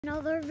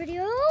Another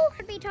video.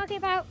 I'll be talking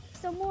about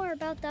some more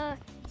about the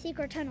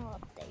Secret Tunnel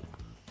update.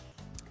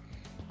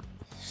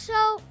 So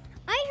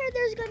I heard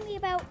there's going to be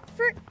about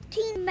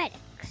 13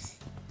 medics,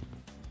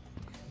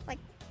 like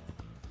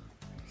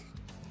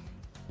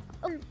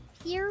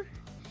here,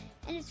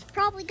 and it's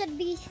probably going to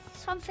be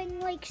something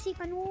like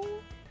Secret Tunnel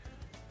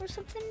or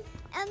something.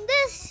 And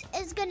this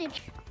is going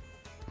to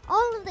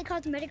all of the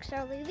cosmetics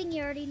are leaving.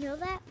 You already know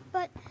that,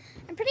 but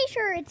I'm pretty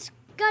sure it's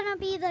gonna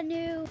be the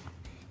new.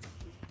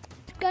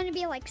 Going to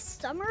be like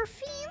summer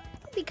theme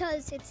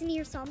because it's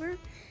near summer.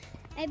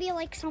 Maybe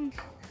like some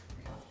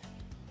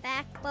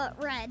back but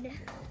red.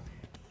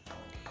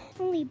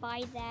 Only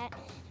buy that.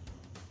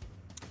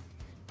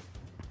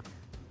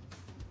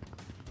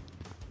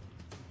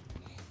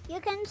 You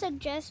can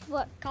suggest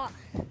what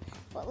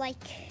like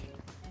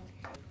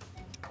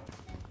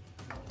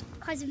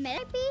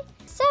cosmetic be.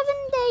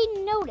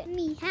 7-day notice.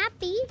 Me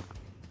happy.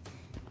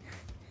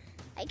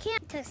 I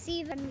can't to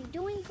see them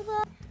doing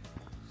vlog.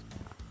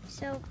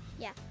 So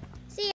yeah.